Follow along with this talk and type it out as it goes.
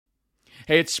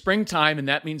Hey, it's springtime, and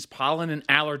that means pollen and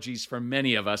allergies for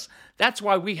many of us. That's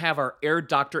why we have our Air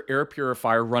Doctor air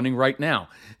purifier running right now.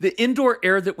 The indoor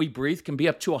air that we breathe can be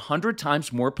up to 100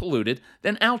 times more polluted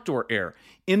than outdoor air.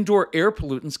 Indoor air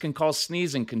pollutants can cause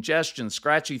sneezing, congestion,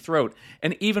 scratchy throat,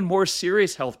 and even more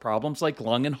serious health problems like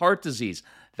lung and heart disease.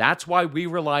 That's why we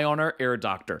rely on our Air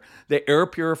Doctor, the air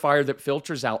purifier that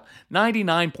filters out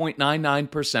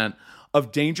 99.99%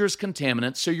 of dangerous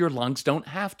contaminants so your lungs don't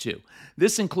have to.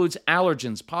 This includes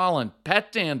allergens, pollen,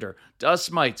 pet dander,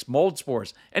 dust mites, mold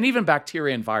spores, and even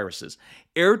bacteria and viruses.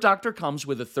 Air Doctor comes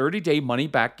with a 30-day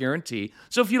money-back guarantee,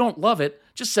 so if you don't love it,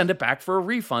 just send it back for a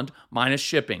refund minus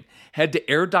shipping. Head to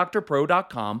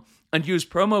airdoctorpro.com and use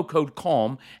promo code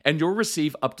CALM, and you'll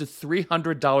receive up to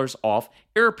 $300 off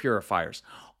air purifiers.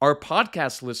 Our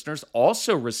podcast listeners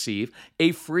also receive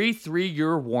a free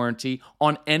 3-year warranty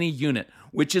on any unit,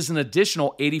 which is an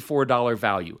additional $84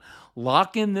 value.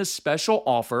 Lock in this special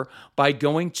offer by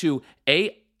going to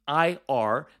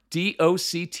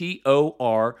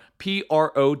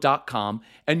AIRDOCTORPRO.com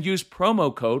and use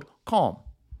promo code CALM.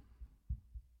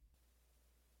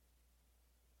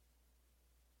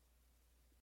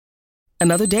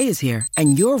 Another day is here,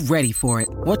 and you're ready for it.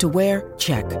 What to wear?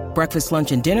 Check. Breakfast,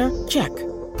 lunch, and dinner? Check.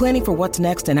 Planning for what's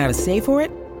next and how to save for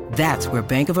it? That's where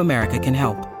Bank of America can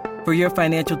help. For your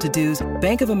financial to-dos,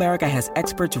 Bank of America has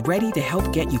experts ready to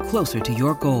help get you closer to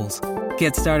your goals.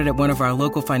 Get started at one of our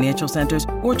local financial centers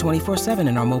or 24/7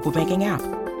 in our mobile banking app.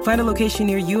 Find a location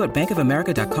near you at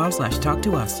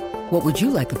bankofamerica.com/talktous. What would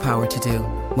you like the power to do?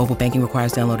 Mobile banking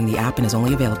requires downloading the app and is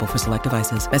only available for select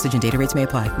devices. Message and data rates may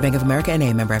apply. Bank of America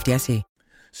N.A., member FDIC.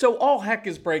 So all heck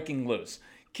is breaking loose.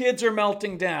 Kids are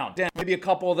melting down. Maybe a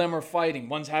couple of them are fighting.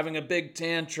 One's having a big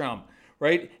tantrum,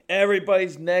 right?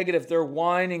 Everybody's negative. They're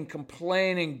whining,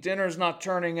 complaining. Dinner's not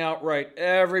turning out right.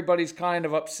 Everybody's kind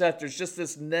of upset. There's just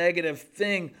this negative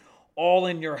thing all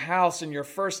in your house, and your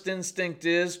first instinct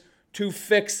is to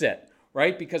fix it,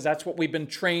 right? Because that's what we've been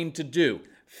trained to do.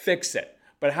 Fix it.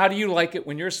 But how do you like it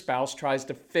when your spouse tries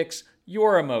to fix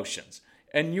your emotions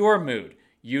and your mood?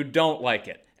 You don't like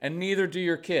it, and neither do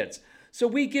your kids. So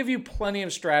we give you plenty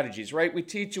of strategies, right? We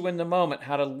teach you in the moment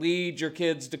how to lead your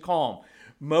kids to calm.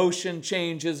 Motion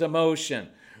changes emotion.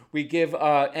 We give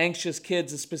anxious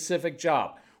kids a specific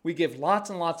job. We give lots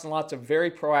and lots and lots of very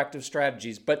proactive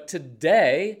strategies. But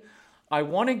today, I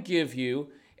want to give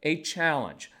you a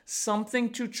challenge,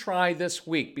 something to try this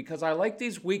week, because I like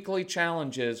these weekly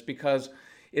challenges because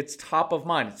it's top of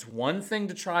mind. It's one thing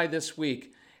to try this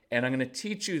week, and I'm going to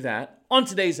teach you that on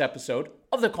today's episode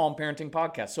of the Calm Parenting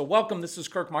Podcast. So welcome, this is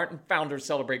Kirk Martin, founder of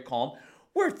Celebrate Calm.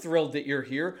 We're thrilled that you're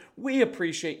here. We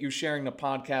appreciate you sharing the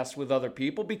podcast with other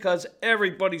people because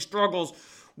everybody struggles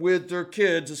with their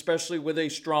kids, especially with a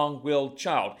strong-willed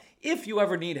child. If you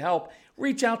ever need help,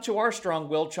 reach out to our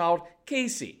strong-willed child,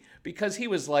 Casey, because he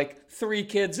was like 3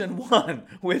 kids in one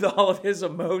with all of his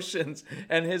emotions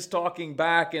and his talking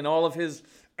back and all of his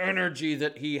energy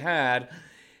that he had.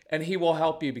 And he will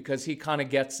help you because he kind of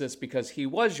gets this because he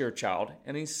was your child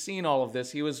and he's seen all of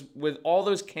this. He was with all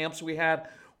those camps we had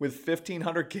with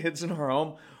 1,500 kids in our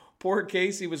home. Poor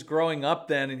Casey was growing up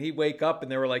then, and he'd wake up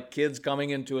and there were like kids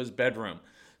coming into his bedroom.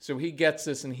 So he gets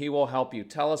this and he will help you.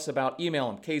 Tell us email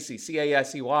him, Casey,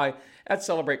 C-A-S-E-Y,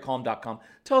 @celebrateCalm.com.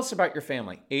 Tell us about your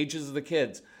family, ages of the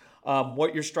kids,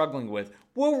 what you're struggling with.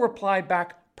 We'll reply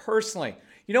back personally.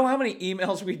 You know how many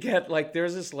emails we get? Like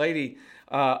there's this lady,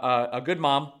 a good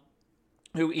mom,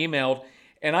 who emailed,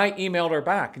 and I emailed her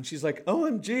back, and she's like,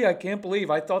 OMG, I can't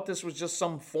believe I thought this was just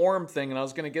some form thing and I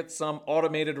was going to get some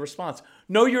automated response.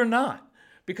 No, you're not,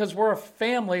 because we're a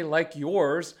family like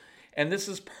yours, and this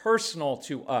is personal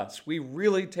to us. We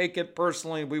really take it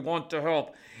personally. We want to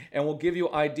help, and we'll give you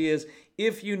ideas.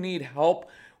 If you need help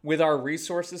with our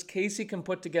resources, Casey can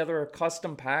put together a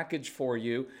custom package for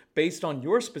you based on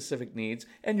your specific needs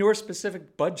and your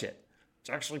specific budget. It's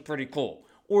actually pretty cool.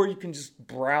 Or you can just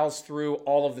browse through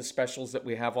all of the specials that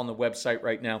we have on the website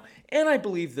right now. And I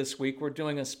believe this week we're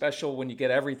doing a special when you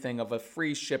get everything of a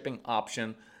free shipping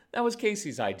option. That was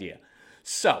Casey's idea.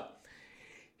 So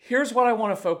here's what I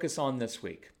want to focus on this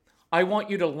week. I want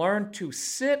you to learn to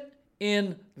sit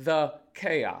in the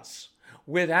chaos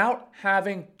without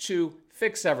having to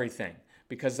fix everything,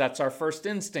 because that's our first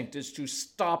instinct, is to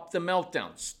stop the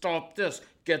meltdown, stop this,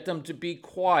 get them to be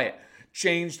quiet.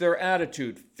 Change their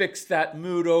attitude, fix that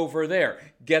mood over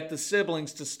there, get the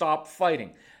siblings to stop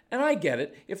fighting. And I get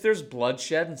it. If there's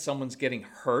bloodshed and someone's getting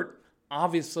hurt,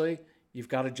 obviously you've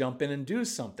got to jump in and do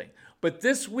something. But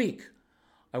this week,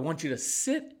 I want you to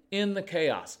sit in the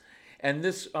chaos. And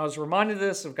this, I was reminded of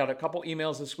this. I've got a couple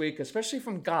emails this week, especially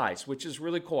from guys, which is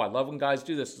really cool. I love when guys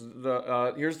do this.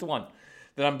 Here's the one.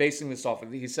 that I'm basing this off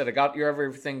of. He said, I got your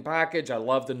everything package. I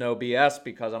love the no BS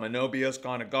because I'm a no BS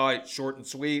kind of guy. It's short and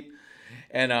sweet.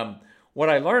 And what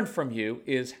I learned from you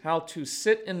is how to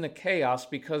sit in the chaos,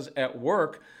 because at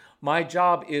work, my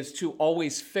job is to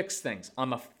always fix things.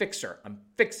 I'm a fixer. I'm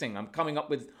fixing. I'm coming up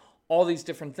with all these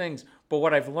different things. But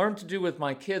what I've learned to do with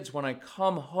my kids when I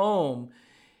come home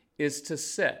is to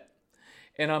sit.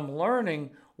 And I'm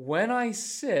learning when I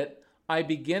sit, I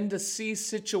begin to see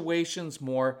situations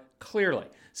more clearly.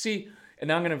 See, and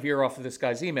now I'm going to veer off of this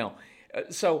guy's email.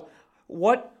 So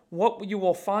what you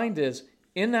will find is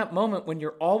in that moment when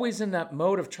you're always in that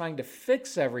mode of trying to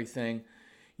fix everything,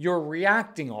 you're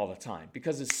reacting all the time.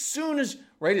 Because as soon as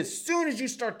you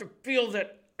start to feel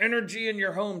that energy in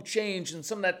your home change and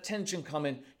some of that tension come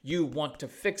in, you want to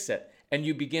fix it and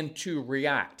you begin to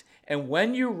react. And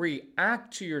when you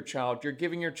react to your child, you're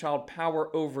giving your child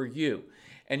power over you.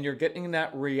 And you're getting in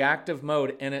that reactive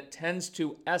mode, and it tends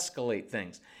to escalate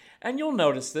things. And you'll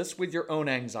notice this with your own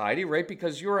anxiety, right?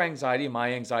 Because your anxiety,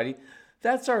 my anxiety,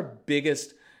 that's our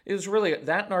biggest, is really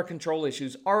that, and our control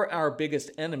issues are our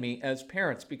biggest enemy as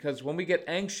parents. Because when we get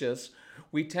anxious,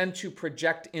 we tend to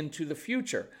project into the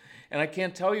future. And I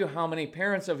can't tell you how many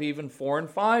parents of even 4 and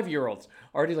 5-year-olds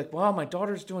already like, wow, my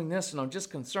daughter's doing this, and I'm just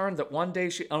concerned that one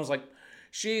day I was like,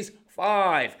 she's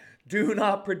 5. Do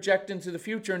not project into the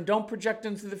future, and don't project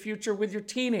into the future with your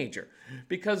teenager.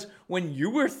 Because when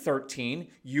you were 13,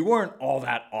 you weren't all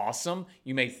that awesome.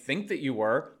 You may think that you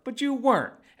were, but you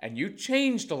weren't. And you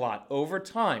changed a lot over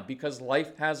time because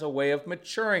life has a way of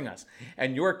maturing us.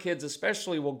 And your kids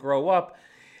especially will grow up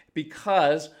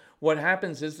because what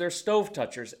happens is they're stove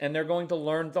touchers and they're going to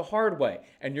learn the hard way.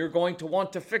 And you're going to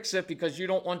want to fix it because you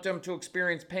don't want them to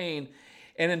experience pain.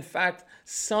 And in fact,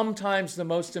 sometimes the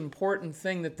most important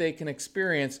thing that they can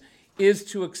experience is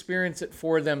to experience it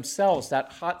for themselves.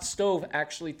 That hot stove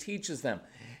actually teaches them.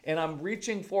 And I'm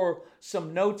reaching for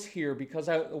some notes here because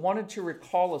I wanted to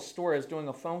recall a story. I was doing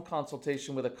a phone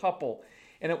consultation with a couple,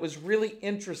 and it was really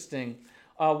interesting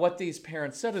what these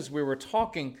parents said as we were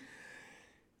talking.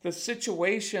 The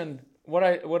situation, what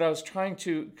I was trying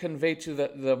to convey to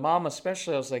the mom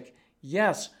especially, I was like,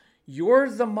 yes,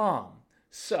 you're the mom.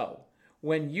 So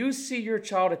when you see your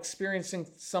child experiencing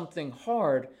something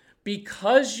hard,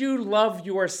 because you love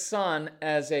your son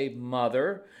as a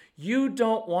mother, you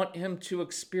don't want him to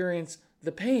experience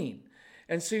the pain.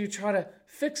 And so you try to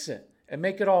fix it and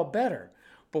make it all better.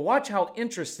 But watch how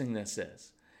interesting this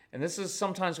is. And this is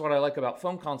sometimes what I like about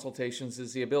phone consultations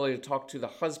is the ability to talk to the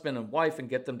husband and wife and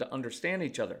get them to understand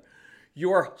each other.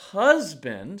 Your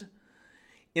husband,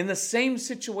 in the same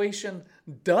situation,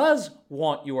 does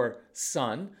want your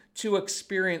son to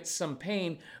experience some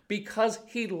pain because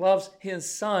he loves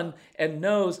his son and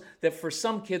knows that for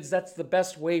some kids, that's the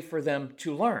best way for them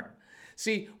to learn.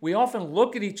 See, we often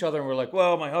look at each other and we're like,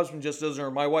 well, my husband just doesn't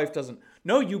or my wife doesn't.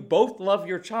 No, you both love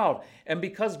your child. And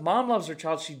because mom loves her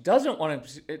child, she doesn't want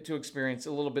him to experience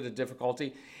a little bit of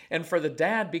difficulty. And for the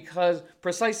dad,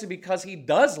 precisely because he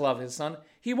does love his son,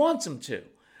 he wants him to.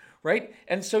 Right?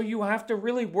 And so you have to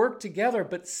really work together,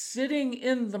 but sitting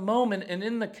in the moment and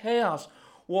in the chaos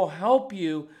will help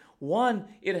you. One,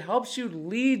 it helps you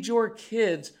lead your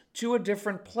kids to a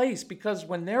different place because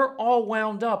when they're all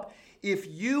wound up, if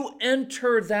you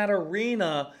enter that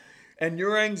arena and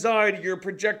your anxiety, you're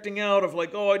projecting out of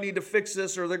like, oh, I need to fix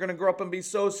this, or they're going to grow up and be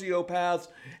sociopaths,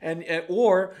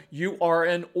 or you are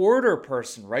an order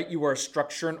person, right? You are a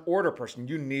structure and order person.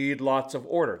 You need lots of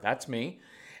order. That's me.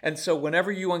 And so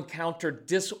whenever you encounter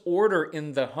disorder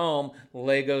in the home,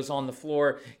 Legos on the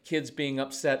floor, kids being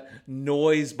upset,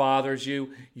 noise bothers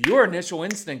you, your initial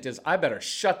instinct is, I better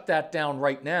shut that down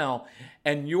right now.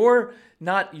 And you're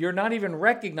not even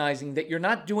recognizing that you're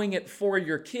not doing it for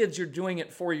your kids, you're doing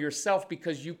it for yourself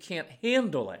because you can't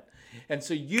handle it. And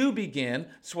so you begin,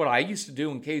 it's what I used to do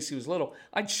when Casey was little,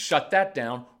 I'd shut that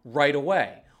down right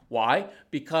away. Why?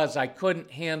 Because I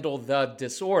couldn't handle the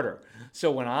disorder.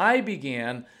 So when I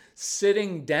began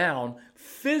sitting down,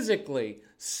 physically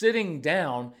sitting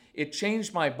down, it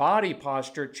changed my body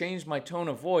posture, it changed my tone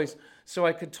of voice so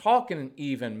I could talk in an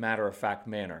even, matter-of-fact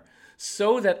manner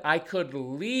so that I could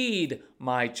lead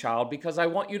my child, because I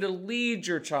want you to lead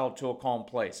your child to a calm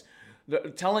place.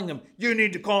 Telling them, you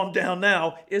need to calm down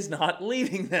now, is not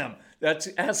leading them. That's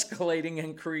escalating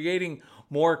and creating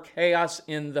more chaos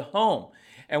in the home.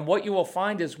 And what you will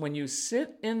find is when you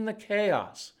sit in the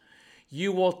chaos,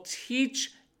 you will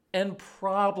teach and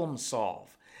problem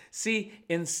solve. See,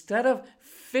 instead of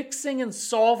fixing and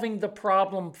solving the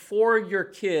problem for your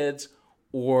kids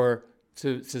or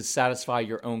to satisfy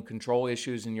your own control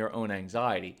issues and your own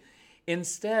anxiety,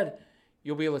 instead,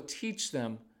 you'll be able to teach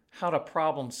them how to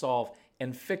problem solve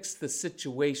and fix the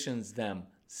situations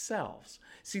themselves.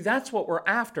 See, that's what we're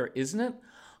after, isn't it?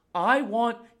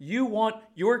 You want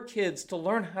your kids to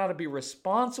learn how to be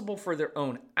responsible for their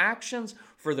own actions,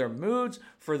 for their moods,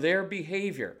 for their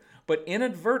behavior. But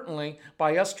inadvertently,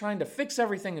 by us trying to fix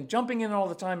everything and jumping in all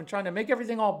the time and trying to make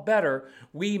everything all better,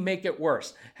 we make it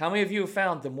worse. How many of you have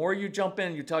found the more you jump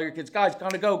in, you tell your kids, guys,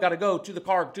 gotta go, to the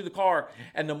car,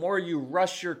 and the more you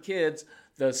rush your kids,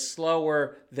 the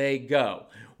slower they go.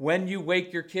 When you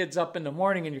wake your kids up in the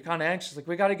morning and you're kind of anxious, like,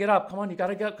 we got to get up. Come on, you got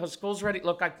to get up because school's ready.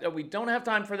 Look, we don't have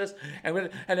time for this.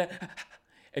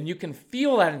 And you can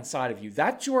feel that inside of you.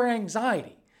 That's your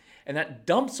anxiety. And that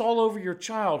dumps all over your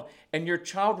child, and your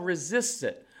child resists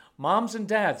it. Moms and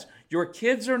dads, your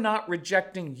kids are not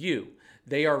rejecting you.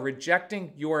 They are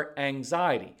rejecting your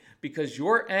anxiety, because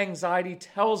your anxiety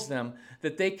tells them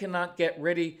that they cannot get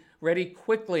ready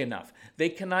quickly enough. They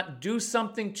cannot do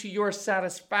something to your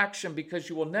satisfaction, because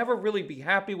you will never really be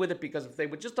happy with it, because if they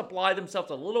would just apply themselves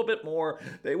a little bit more,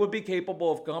 they would be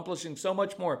capable of accomplishing so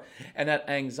much more. And that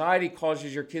anxiety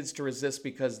causes your kids to resist,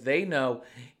 because they know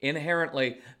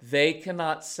inherently they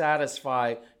cannot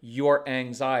satisfy your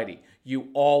anxiety. You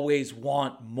always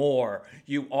want more.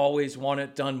 You always want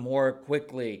it done more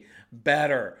quickly,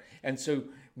 better. And so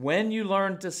when you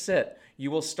learn to sit, you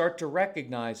will start to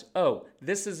recognize, oh,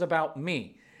 this is about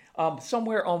me.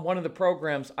 Somewhere on one of the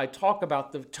programs, I talk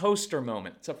about the toaster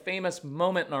moment. It's a famous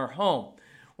moment in our home.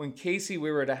 When Casey, we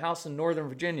were at a house in Northern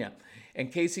Virginia,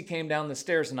 and Casey came down the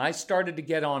stairs, and I started to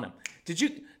get on him. Did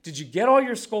you get all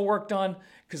your schoolwork done?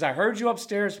 Because I heard you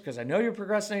upstairs, because I know you're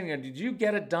procrastinating. Did you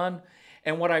get it done?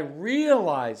 And what I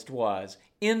realized was,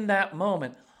 in that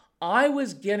moment, I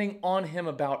was getting on him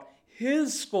about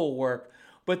his schoolwork,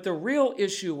 but the real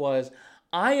issue was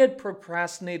I had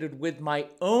procrastinated with my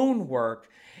own work,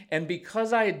 and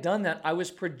because I had done that, I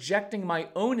was projecting my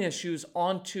own issues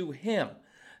onto him.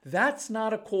 That's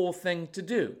not a cool thing to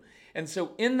do. And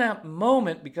so in that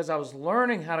moment, because I was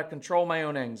learning how to control my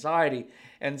own anxiety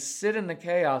and sit in the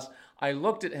chaos, I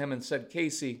looked at him and said,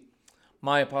 Casey,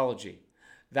 my apology.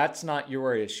 That's not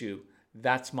your issue.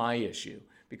 That's my issue,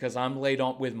 because I'm late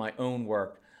on with my own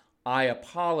work. I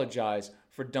apologize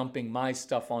for dumping my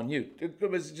stuff on you.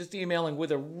 It was just emailing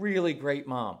with a really great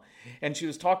mom. And she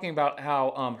was talking about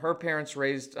how her parents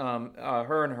raised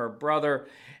her and her brother,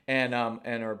 and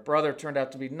her brother turned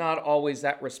out to be not always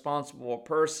that responsible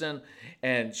person,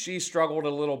 and she struggled a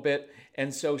little bit,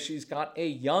 and so she's got a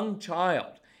young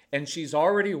child, and she's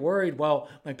already worried, well,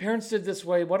 my parents did this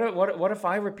way, what if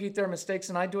I repeat their mistakes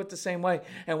and I do it the same way,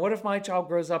 and what if my child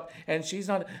grows up and she's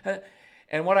not...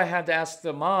 And what I had to ask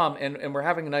the mom, and we're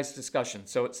having a nice discussion,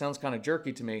 so it sounds kind of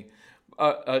jerky to me,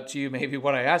 to you maybe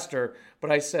what I asked her, but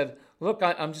I said, look,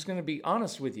 I'm just going to be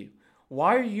honest with you.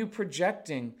 Why are you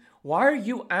projecting? Why are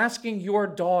you asking your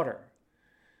daughter?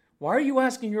 Why are you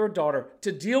asking your daughter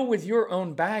to deal with your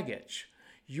own baggage?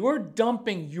 You're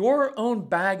dumping your own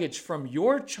baggage from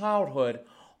your childhood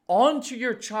onto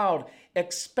your child,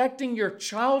 expecting your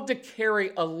child to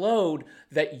carry a load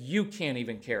that you can't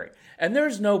even carry. And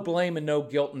there's no blame and no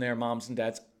guilt in there, moms and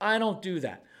dads. I don't do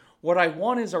that. What I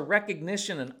want is a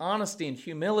recognition and honesty and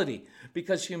humility,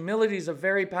 because humility is a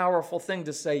very powerful thing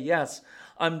to say, yes,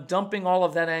 I'm dumping all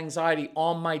of that anxiety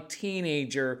on my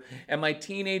teenager, and my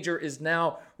teenager is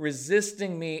now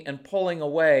resisting me and pulling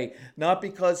away, not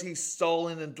because he's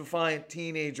sullen and defiant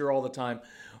teenager all the time,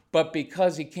 but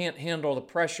because he can't handle the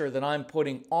pressure that I'm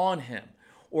putting on him.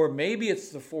 Or maybe it's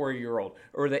the 4-year-old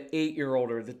or the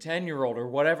 8-year-old or the 10-year-old or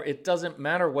whatever. It doesn't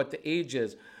matter what the age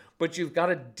is, but you've got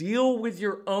to deal with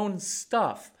your own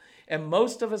stuff. And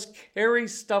most of us carry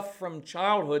stuff from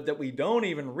childhood that we don't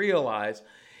even realize,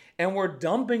 and we're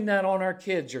dumping that on our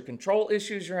kids, your control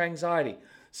issues, your anxiety.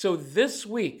 So this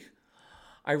week,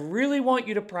 I really want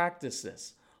you to practice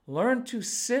this. Learn to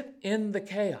sit in the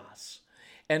chaos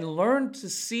and learn to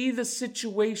see the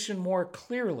situation more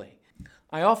clearly.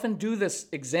 I often do this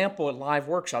example at live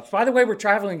workshops. By the way, we're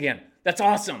traveling again. That's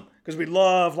awesome, because we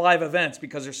love live events,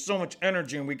 because there's so much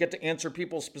energy and we get to answer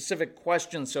people's specific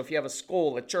questions. So if you have a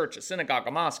school, a church, a synagogue,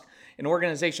 a mosque, an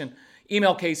organization,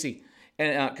 email Casey,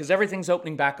 and because everything's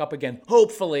opening back up again,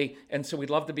 hopefully. And so we'd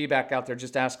love to be back out there.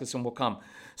 Just ask us and we'll come.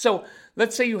 So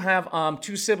let's say you have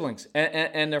 2 siblings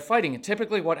and they're fighting. And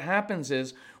typically what happens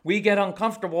is we get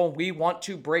uncomfortable. We want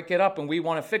to break it up and we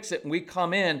want to fix it. And we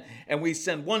come in and we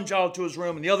send one child to his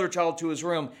room and the other child to his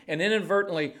room. And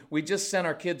inadvertently, we just send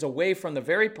our kids away from the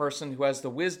very person who has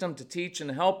the wisdom to teach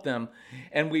and help them.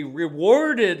 And we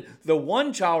rewarded the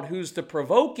one child who's the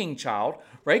provoking child,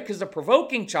 right? Because the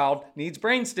provoking child needs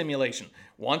brain stimulation.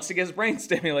 wants to get his brain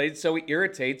stimulated, so he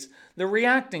irritates the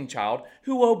reacting child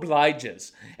who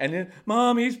obliges. And then,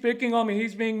 Mom, he's picking on me,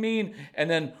 he's being mean. And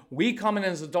then we come in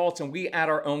as adults and we add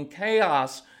our own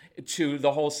chaos to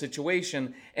the whole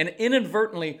situation and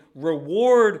inadvertently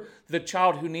reward the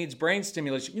child who needs brain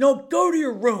stimulation. Go to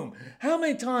your room. How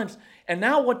many times? And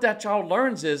now what that child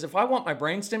learns is, if I want my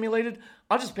brain stimulated,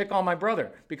 I'll just pick on my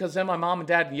brother, because then my mom and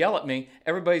dad yell at me.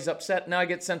 Everybody's upset. Now I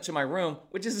get sent to my room,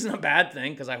 which isn't a bad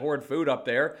thing because I hoard food up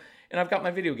there and I've got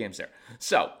my video games there.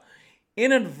 So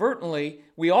inadvertently,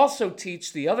 we also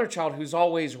teach the other child who's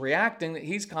always reacting that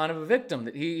he's kind of a victim,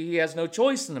 that he has no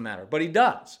choice in the matter, but he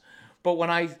does. But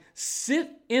when I sit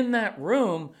in that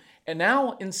room, and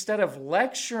now instead of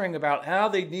lecturing about how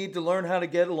they need to learn how to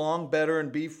get along better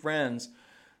and be friends,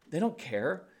 they don't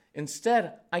care.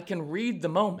 Instead, I can read the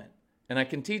moment and I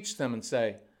can teach them and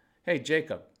say, hey,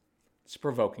 Jacob, it's a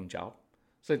provoking child.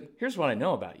 So here's what I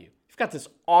know about you. You've got this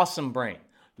awesome brain.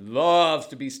 Loves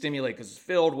to be stimulated because it's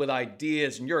filled with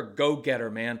ideas and you're a go-getter,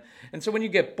 man. And so when you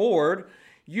get bored,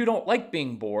 you don't like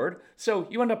being bored. So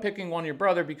you end up picking on your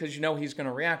brother because you know he's going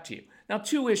to react to you. Now,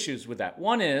 2 issues with that.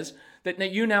 One is that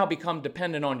you now become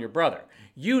dependent on your brother.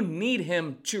 You need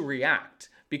him to react,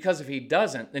 because if he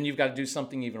doesn't, then you've got to do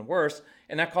something even worse,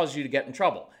 and that causes you to get in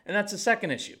trouble. And that's the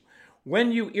second issue.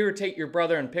 When you irritate your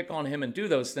brother and pick on him and do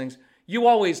those things, you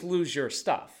always lose your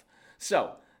stuff.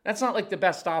 So that's not like the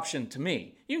best option to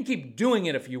me. You can keep doing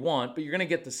it if you want, but you're going to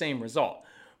get the same result.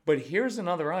 But here's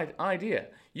another idea.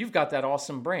 You've got that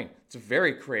awesome brain. It's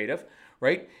very creative,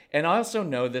 right? And I also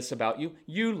know this about you.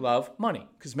 You love money,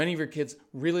 because many of your kids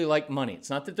really like money. It's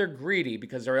not that they're greedy,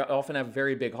 because they often have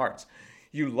very big hearts.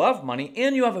 You love money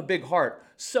and you have a big heart.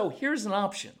 So here's an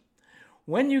option.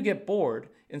 When you get bored,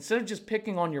 instead of just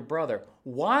picking on your brother,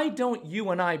 why don't you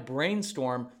and I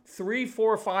brainstorm 3,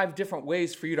 4, 5 different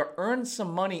ways for you to earn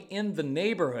some money in the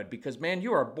neighborhood? Because, man,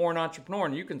 you are a born entrepreneur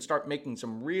and you can start making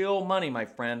some real money, my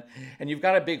friend. And you've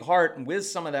got a big heart, and with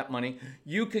some of that money,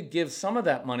 you could give some of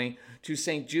that money to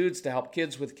St. Jude's to help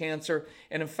kids with cancer.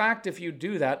 And in fact, if you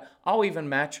do that, I'll even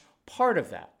match part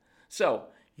of that. So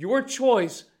your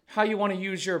choice, how you want to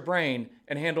use your brain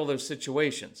and handle those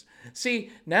situations.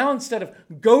 See, now instead of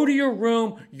go to your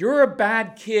room, you're a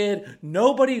bad kid,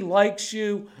 nobody likes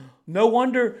you, no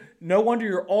wonder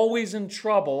you're always in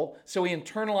trouble, so he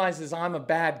internalizes I'm a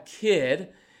bad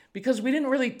kid, because we didn't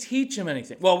really teach him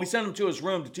anything. Well, we sent him to his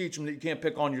room to teach him that you can't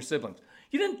pick on your siblings.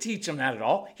 You didn't teach him that at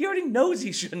all. He already knows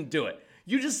he shouldn't do it.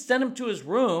 You just sent him to his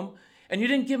room, and you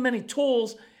didn't give him any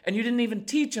tools, and you didn't even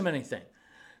teach him anything.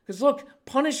 Because look,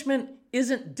 punishment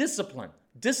isn't discipline.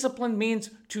 Discipline means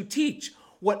to teach.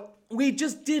 What we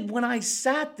just did when I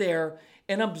sat there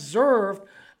and observed,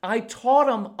 I taught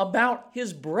him about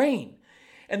his brain.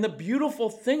 And the beautiful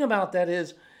thing about that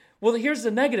is, well, here's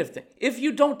the negative thing. If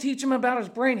you don't teach him about his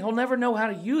brain, he'll never know how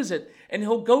to use it. And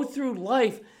he'll go through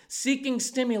life seeking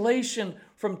stimulation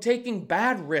from taking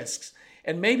bad risks.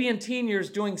 And maybe in teen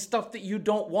years doing stuff that you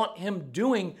don't want him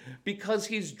doing because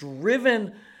he's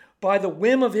driven by the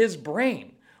whim of his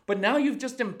brain. But now you've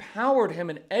just empowered him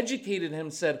and educated him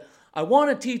and said, I want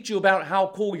to teach you about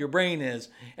how cool your brain is,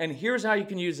 and here's how you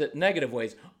can use it in negative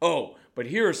ways. Oh, but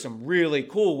here are some really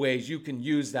cool ways you can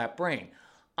use that brain.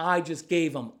 I just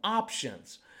gave him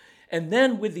options. And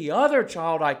then with the other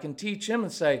child, I can teach him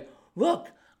and say, look,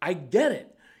 I get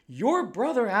it. Your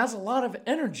brother has a lot of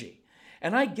energy,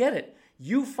 and I get it.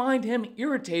 You find him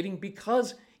irritating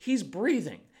because he's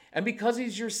breathing and because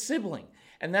he's your sibling.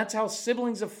 And that's how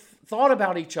siblings have thought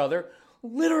about each other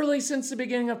literally since the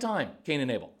beginning of time, Cain and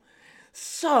Abel.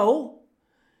 So,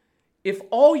 if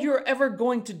all you're ever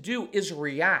going to do is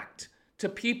react to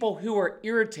people who are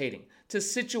irritating, to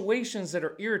situations that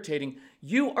are irritating,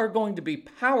 you are going to be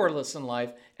powerless in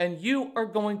life and you are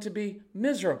going to be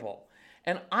miserable.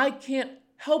 And I can't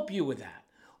help you with that.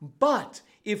 But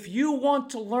if you want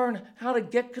to learn how to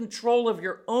get control of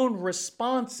your own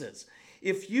responses,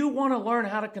 if you want to learn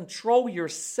how to control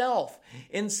yourself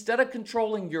instead of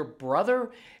controlling your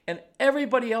brother and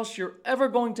everybody else you're ever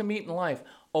going to meet in life,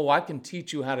 oh, I can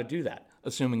teach you how to do that,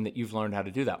 assuming that you've learned how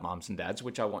to do that, moms and dads,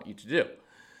 which I want you to do.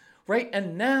 Right?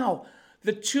 And now,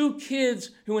 the 2 kids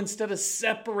who, instead of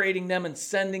separating them and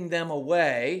sending them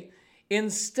away,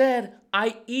 instead,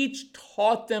 I each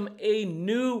taught them a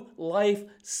new life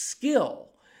skill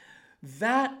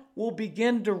that will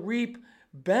begin to reap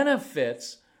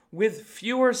benefits with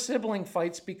fewer sibling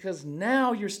fights, because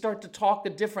now you start to talk a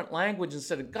different language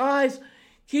instead of, guys,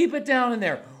 keep it down in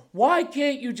there. Why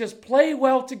can't you just play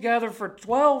well together for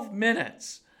 12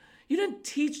 minutes? You didn't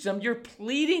teach them. You're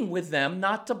pleading with them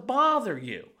not to bother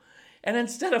you. And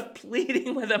instead of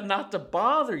pleading with them not to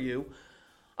bother you,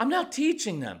 I'm now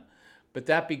teaching them. But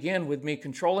that began with me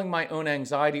controlling my own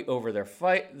anxiety over their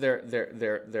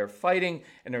fighting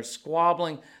and their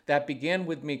squabbling. That began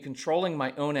with me controlling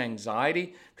my own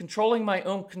anxiety, controlling my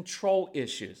own control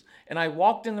issues. And I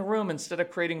walked in the room, instead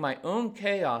of creating my own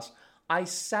chaos, I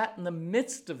sat in the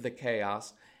midst of the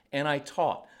chaos and I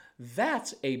taught.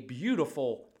 That's a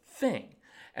beautiful thing.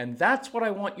 And that's what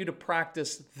I want you to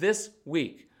practice this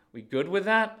week. We good with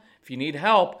that? If you need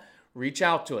help, reach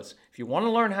out to us. If you want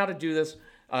to learn how to do this,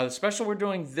 the special we're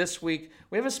doing this week,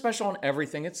 we have a special on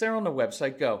everything. It's there on the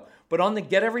website, go. But on the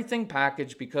Get Everything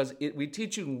package, because we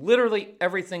teach you literally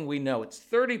everything we know. It's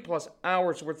 30 plus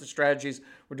hours worth of strategies.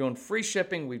 We're doing free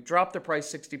shipping. We've dropped the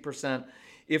price 60%.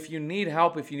 If you need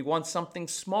help, if you want something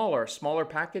smaller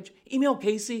package, email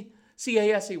Casey,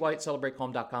 C-A-S-E-Y at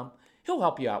celebratecalm.com. He'll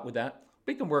help you out with that.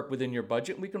 We can work within your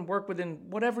budget. We can work within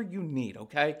whatever you need,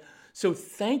 okay? So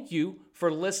thank you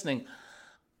for listening.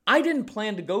 I didn't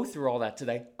plan to go through all that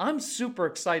today. I'm super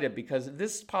excited because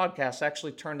this podcast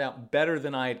actually turned out better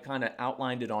than I had kind of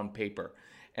outlined it on paper.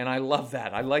 And I love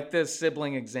that. I like the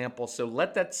sibling example. So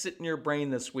let that sit in your brain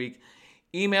this week.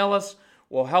 Email us.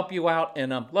 We'll help you out.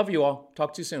 And love you all.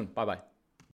 Talk to you soon. Bye-bye.